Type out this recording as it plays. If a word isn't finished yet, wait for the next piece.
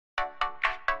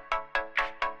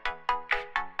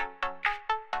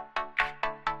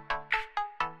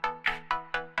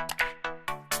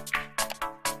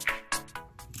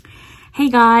Hey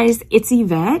guys, it's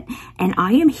Yvette, and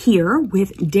I am here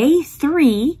with day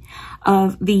 3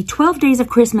 of the 12 days of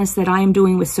Christmas that I am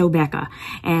doing with Becca,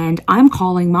 and I'm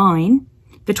calling mine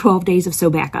the 12 days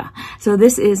of Becca. So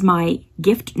this is my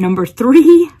gift number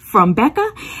 3 from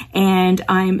Becca, and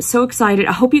I'm so excited.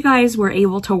 I hope you guys were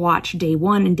able to watch day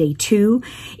 1 and day 2.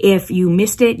 If you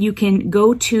missed it, you can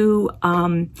go to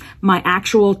my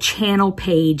actual channel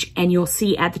page, and you'll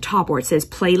see at the top where it says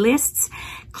playlists.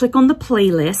 Click on the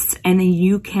playlists, and then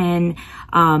you can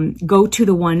go to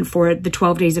the one for the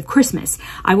 12 days of Christmas.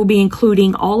 I will be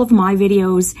including all of my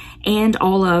videos and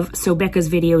all of Becca's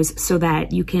videos so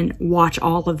that you can watch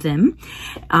all of them.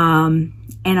 And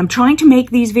I'm trying to make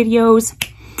these videos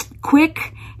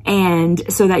quick and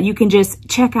so that you can just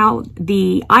check out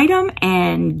the item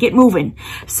and get moving.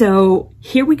 So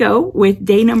here we go with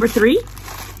day number 3.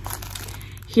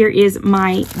 Here is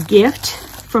my gift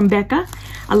from Becca.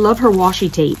 I love her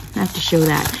washi tape. I have to show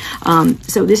that.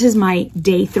 So this is my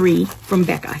day 3 from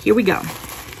Becca. Here we go.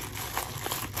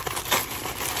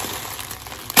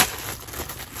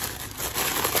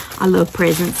 I love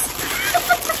presents.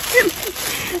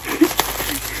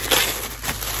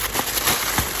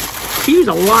 She used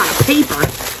a lot of paper.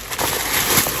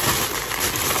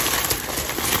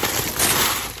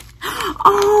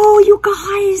 Oh, you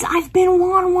guys, I've been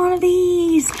wanting one of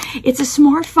these. It's a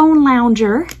smartphone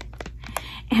lounger.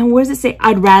 And what does it say?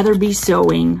 I'd rather be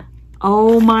sewing.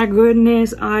 Oh my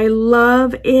goodness, I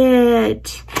love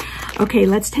it. Okay,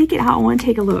 let's take it out. I want to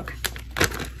take a look.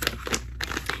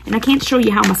 And I can't show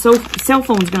you how my cell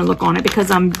phone is going to look on it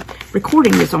because I'm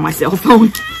recording this on my cell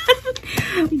phone.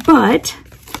 But,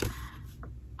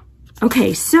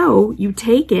 okay, so you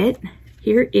take it.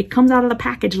 Here, it comes out of the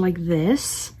package like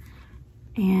this.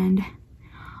 And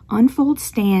unfold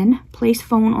stand, place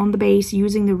phone on the base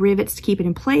using the rivets to keep it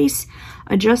in place.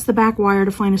 Adjust the back wire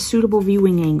to find a suitable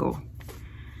viewing angle.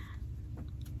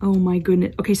 Oh my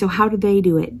goodness. Okay, so how do they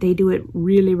do it? They do it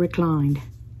really reclined.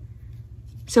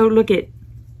 So look at,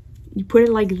 you put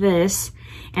it like this,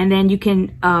 and then you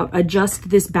can adjust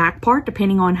this back part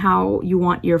depending on how you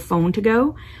want your phone to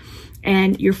go.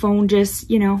 And your phone just,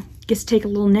 you know, gets to take a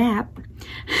little nap.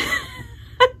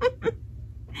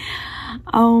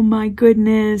 Oh my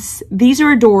goodness. These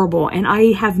are adorable, and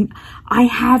I have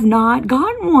not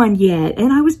gotten one yet,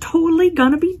 and I was totally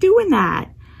gonna be doing that.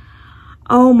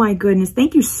 Oh my goodness.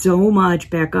 Thank you so much,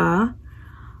 Becca.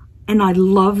 And I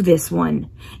love this one.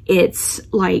 It's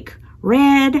like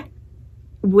red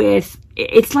with,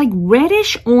 it's like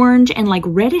reddish orange and like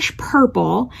reddish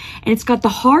purple, and it's got the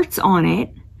hearts on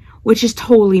it, which is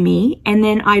totally me. And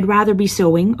then I'd rather be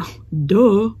sewing.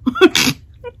 Duh.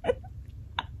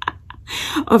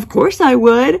 Of course I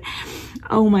would.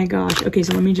 Oh my gosh. Okay,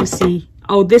 so let me just see.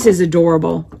 Oh, this is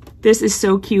adorable. This is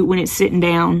so cute when it's sitting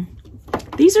down.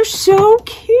 These are so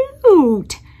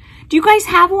cute. Do you guys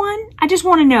have one? I just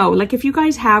want to know, like, if you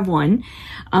guys have one,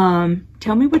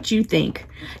 tell me what you think.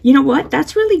 You know what?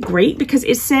 That's really great because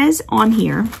it says on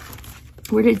here,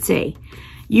 where did it say?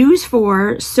 Use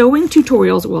for sewing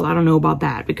tutorials. Well, I don't know about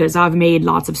that because I've made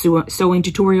lots of sewing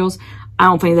tutorials. I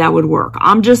don't think that would work.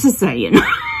 I'm just saying.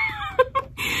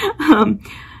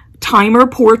 Timer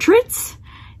portraits,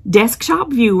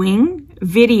 desktop viewing,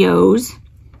 videos,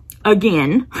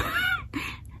 again,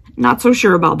 not so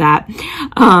sure about that.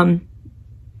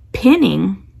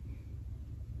 Pinning,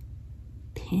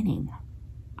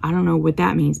 I don't know what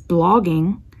that means.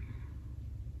 Blogging,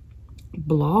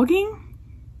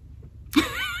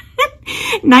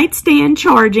 nightstand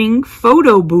charging,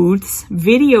 photo booths,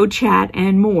 video chat,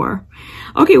 and more.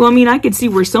 Okay, well, I mean, I could see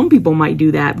where some people might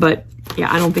do that, but yeah,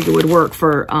 I don't think it would work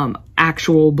for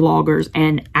actual bloggers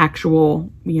and actual,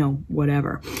 you know,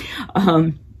 whatever.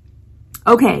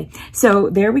 Okay, so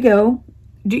there we go.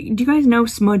 Do you guys know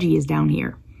Smudgy is down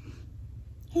here?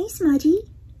 Hey, Smudgy.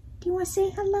 Do you want to say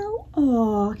hello?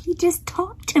 Oh, he just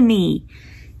talked to me.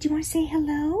 Do you want to say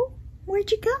hello?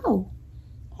 Where'd you go?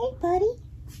 Hey, buddy.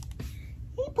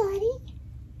 Hey, buddy.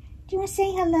 Do you want to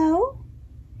say hello?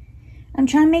 I'm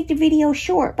trying to make the video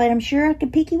short, but I'm sure I can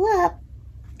pick you up.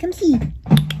 Come see.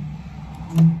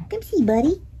 Come see,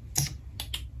 buddy.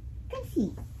 Come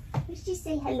see. Let's just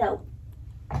say hello.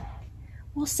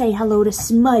 We'll say hello to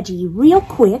Smudgy real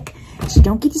quick. So you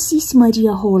don't get to see Smudgy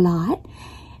a whole lot.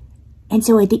 And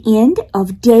so at the end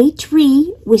of day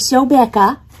 3 with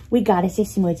Becca, we gotta say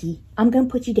Smudgy. I'm gonna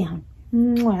put you down.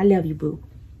 Mwah, I love you, boo.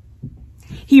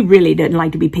 He really doesn't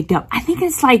like to be picked up. I think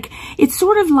it's like, it's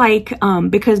sort of like,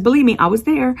 because believe me, I was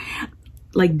there.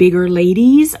 like bigger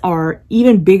ladies or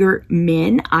even bigger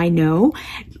men I know,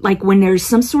 like when there's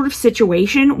some sort of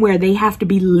situation where they have to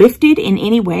be lifted in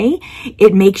any way,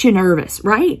 it makes you nervous,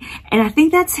 right? And I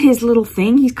think that's his little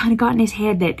thing. He's kind of got in his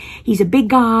head that he's a big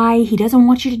guy. He doesn't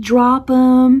want you to drop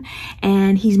him.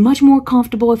 And he's much more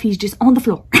comfortable if he's just on the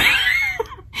floor.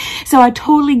 So I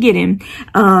totally get him.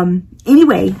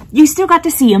 Anyway, you still got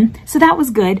to see him. So that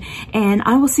was good. And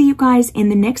I will see you guys in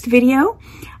the next video.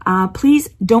 Please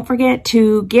don't forget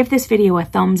to give this video a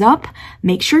thumbs up.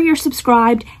 Make sure you're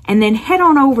subscribed and then head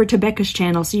on over to Becca's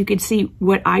channel so you can see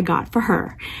what I got for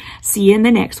her. See you in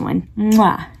the next one.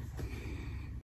 Mwah.